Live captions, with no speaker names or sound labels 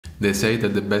They say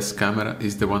that the best camera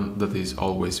is the one that is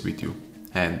always with you.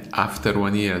 And after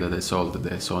 1 year that I sold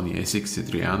the Sony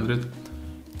a6300,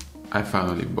 I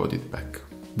finally bought it back.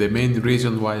 The main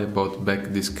reason why I bought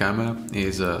back this camera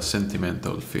is a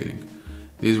sentimental feeling.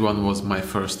 This one was my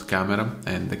first camera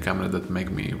and the camera that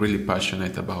made me really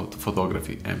passionate about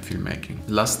photography and filmmaking.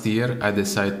 Last year I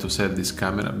decided to sell this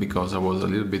camera because I was a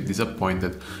little bit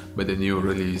disappointed by the new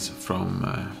release from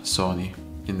Sony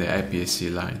in the APS-C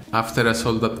line. After I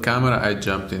sold that camera, I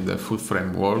jumped in the full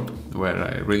frame world, where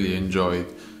I really enjoyed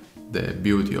the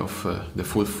beauty of the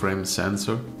full frame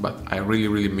sensor, but I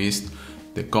really missed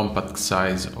the compact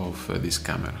size of this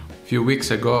camera. A few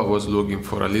weeks ago I was looking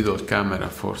for a little camera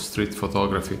for street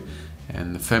photography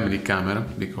and family camera,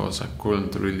 because I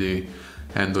couldn't really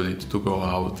handle it to go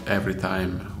out every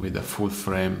time with a full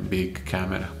frame big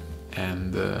camera.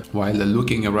 And while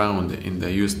looking around in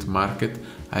the used market,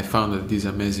 I found this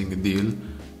amazing deal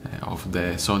of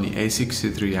the Sony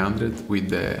a6300 with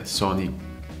the Sony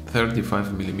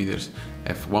 35mm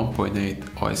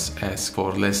f1.8 OSS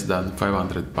for less than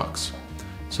 500 bucks.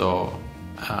 So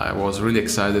I was really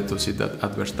excited to see that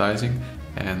advertising,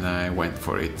 and I went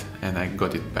for it and I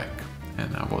got it back,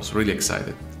 and I was really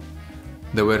excited.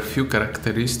 There were a few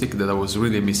characteristics that I was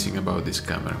really missing about this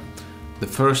camera. The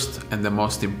first and the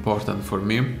most important for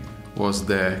me was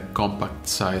the compact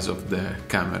size of the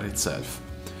camera itself.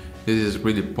 This is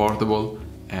really portable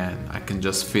and I can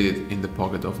just fit it in the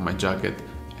pocket of my jacket,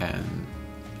 and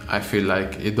I feel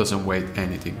like it doesn't weigh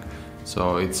anything.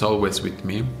 So it's always with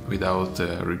me without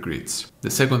regrets. The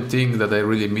second thing that I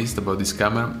really missed about this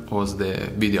camera was the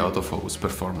video autofocus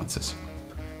performances.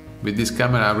 With this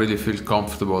camera I really feel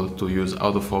comfortable to use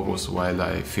autofocus while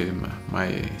I film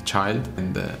my child,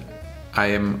 and I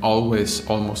am always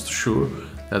almost sure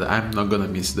that I'm not gonna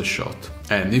miss the shot.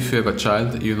 And if you have a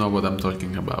child, you know what I'm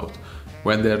talking about.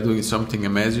 When they're doing something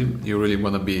amazing, you really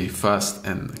wanna be fast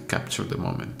and capture the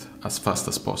moment as fast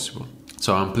as possible.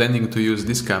 So I'm planning to use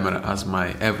this camera as my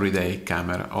everyday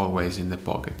camera, always in the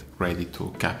pocket, ready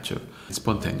to capture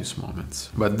spontaneous moments.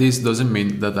 But this doesn't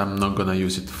mean that I'm not gonna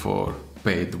use it for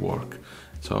paid work.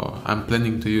 So I'm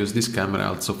planning to use this camera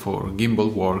also for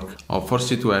gimbal work, or for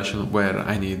situations where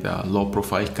I need a low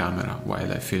profile camera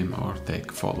while I film or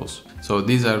take photos. So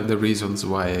these are the reasons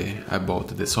why I bought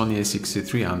the Sony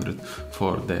a6300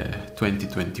 for the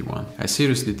 2021. I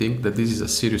seriously think that this is a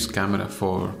serious camera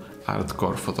for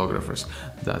hardcore photographers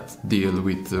that deal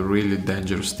with really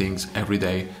dangerous things every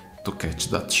day to catch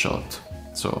that shot.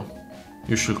 So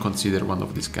you should consider one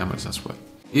of these cameras as well.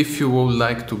 If you would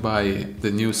like to buy the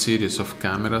new series of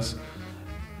cameras,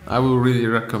 I will really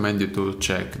recommend you to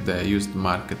check the used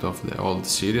market of the old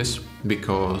series,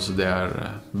 because they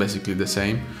are basically the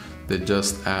same. They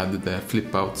just add the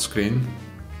flip out screen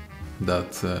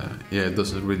that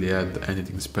doesn't really add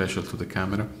anything special to the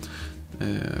camera.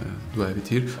 Do I have it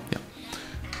here? Yeah.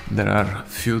 There are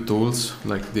few tools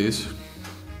like this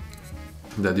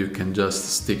that you can just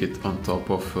stick it on top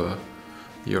of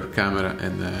your camera,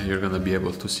 and you're gonna be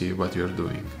able to see what you're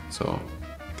doing. So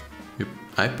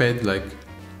I paid like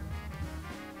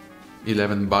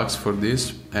 11 bucks for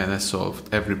this, and I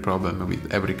solved every problem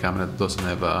with every camera that doesn't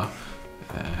have a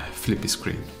flippy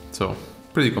screen. So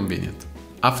pretty convenient.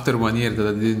 After 1 year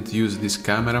that I didn't use this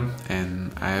camera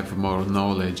and I have more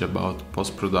knowledge about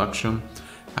post-production,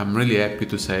 I'm really happy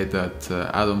to say that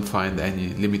I don't find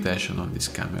any limitation on this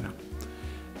camera,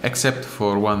 except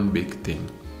for one big thing.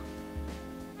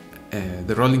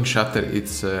 The rolling shutter,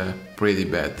 it's pretty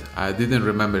bad. I didn't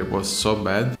remember it was so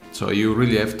bad, so you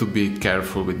really have to be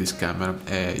careful with this camera.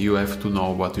 You have to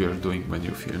know what you are doing when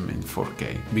you film in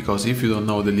 4K, because if you don't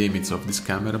know the limits of this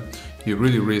camera, you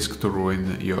really risk to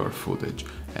ruin your footage,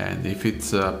 and if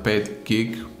it's a paid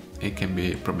gig, it can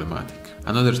be problematic.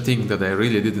 Another thing that I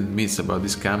really didn't miss about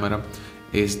this camera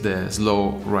is the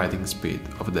slow writing speed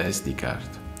of the SD card.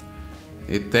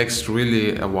 It takes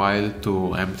really a while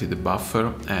to empty the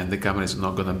buffer, and the camera is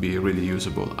not gonna be really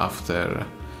usable after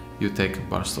you take a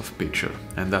burst of picture,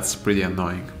 and that's pretty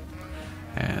annoying.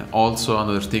 And also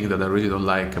another thing that I really don't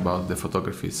like about the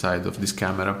photography side of this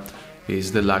camera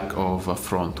is the lack of a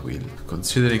front wheel.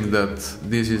 Considering that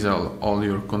this is all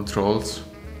your controls,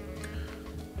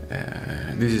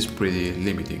 this is pretty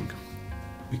limiting,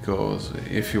 because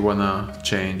if you wanna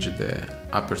change the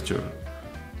aperture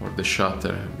or the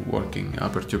shutter, working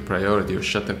aperture priority or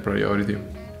shutter priority,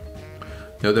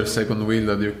 the other second wheel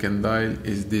that you can dial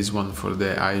is this one for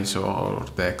the ISO or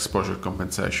the exposure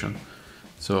compensation.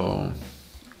 So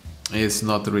it's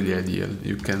not really ideal.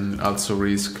 You can also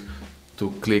risk to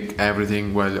click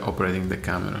everything while operating the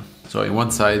camera. So in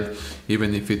one side,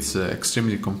 even if it's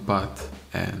extremely compact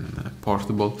and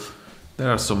portable,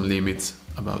 there are some limits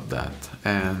about that,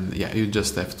 and yeah, you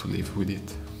just have to live with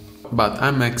it. But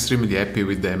I'm extremely happy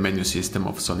with the menu system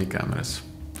of Sony cameras.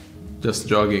 Just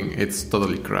joking, it's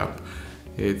totally crap.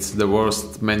 It's the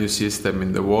worst menu system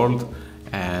in the world,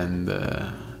 and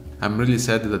I'm really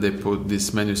sad that they put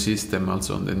this menu system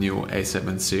also on the new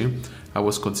A7C. I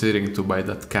was considering to buy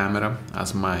that camera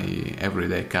as my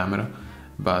everyday camera,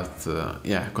 but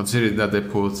yeah, considering that they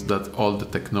put that all the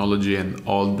technology and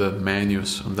all the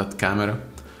menus on that camera,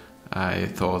 I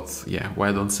thought, yeah,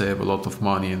 why don't save a lot of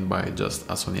money and buy just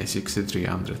a Sony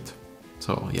a6300.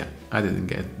 So yeah, I didn't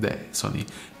get the Sony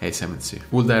A7C.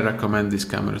 Would I recommend this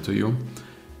camera to you?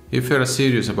 If you're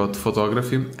serious about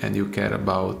photography and you care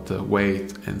about the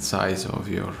weight and size of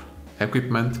your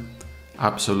equipment,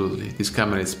 absolutely. This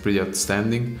camera is pretty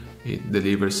outstanding. It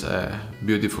delivers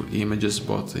beautiful images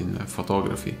both in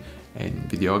photography and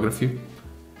videography.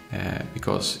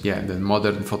 Because yeah, the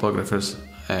modern photographers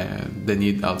they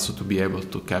need also to be able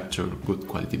to capture good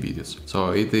quality videos.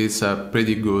 So it is a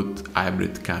pretty good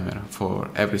hybrid camera for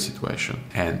every situation.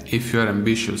 And if you are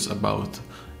ambitious about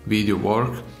video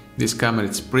work, this camera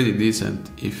is pretty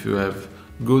decent if you have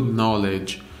good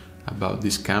knowledge about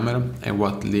this camera and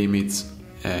what limits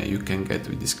you can get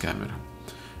with this camera.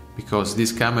 Because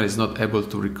this camera is not able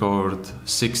to record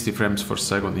 60 frames per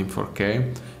second in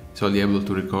 4K. It's only able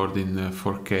to record in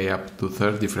 4K up to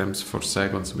 30 frames per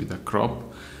second with a crop.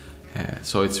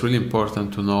 So it's really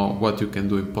important to know what you can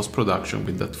do in post-production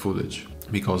with that footage,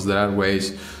 because there are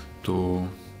ways to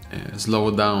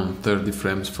slow down 30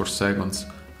 frames per second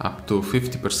up to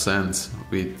 50%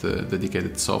 with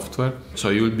dedicated software. So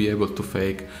you'll be able to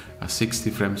fake a 60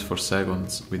 frames per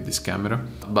second with this camera,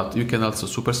 but you can also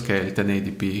superscale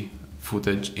 1080p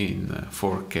footage in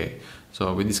 4K.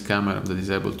 So with this camera that is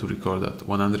able to record at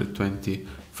 120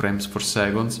 frames per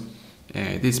second,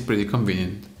 it is pretty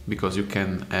convenient because you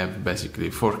can have basically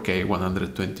 4K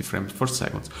 120 frames per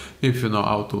second if you know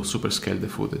how to superscale the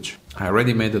footage. I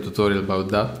already made a tutorial about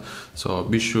that, so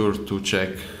be sure to check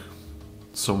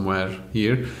somewhere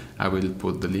here. I will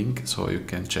put the link so you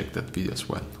can check that video as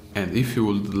well. And if you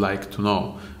would like to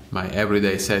know my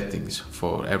everyday settings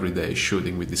for everyday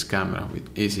shooting with this camera with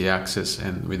easy access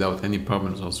and without any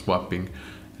problems of swapping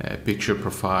picture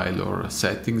profile or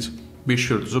settings, be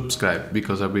sure to subscribe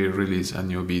because I will release a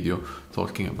new video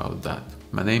talking about that.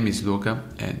 My name is Luca,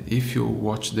 and if you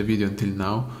watched the video until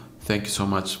now, thank you so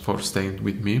much for staying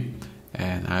with me,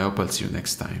 and I hope I'll see you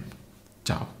next time.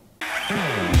 Ciao!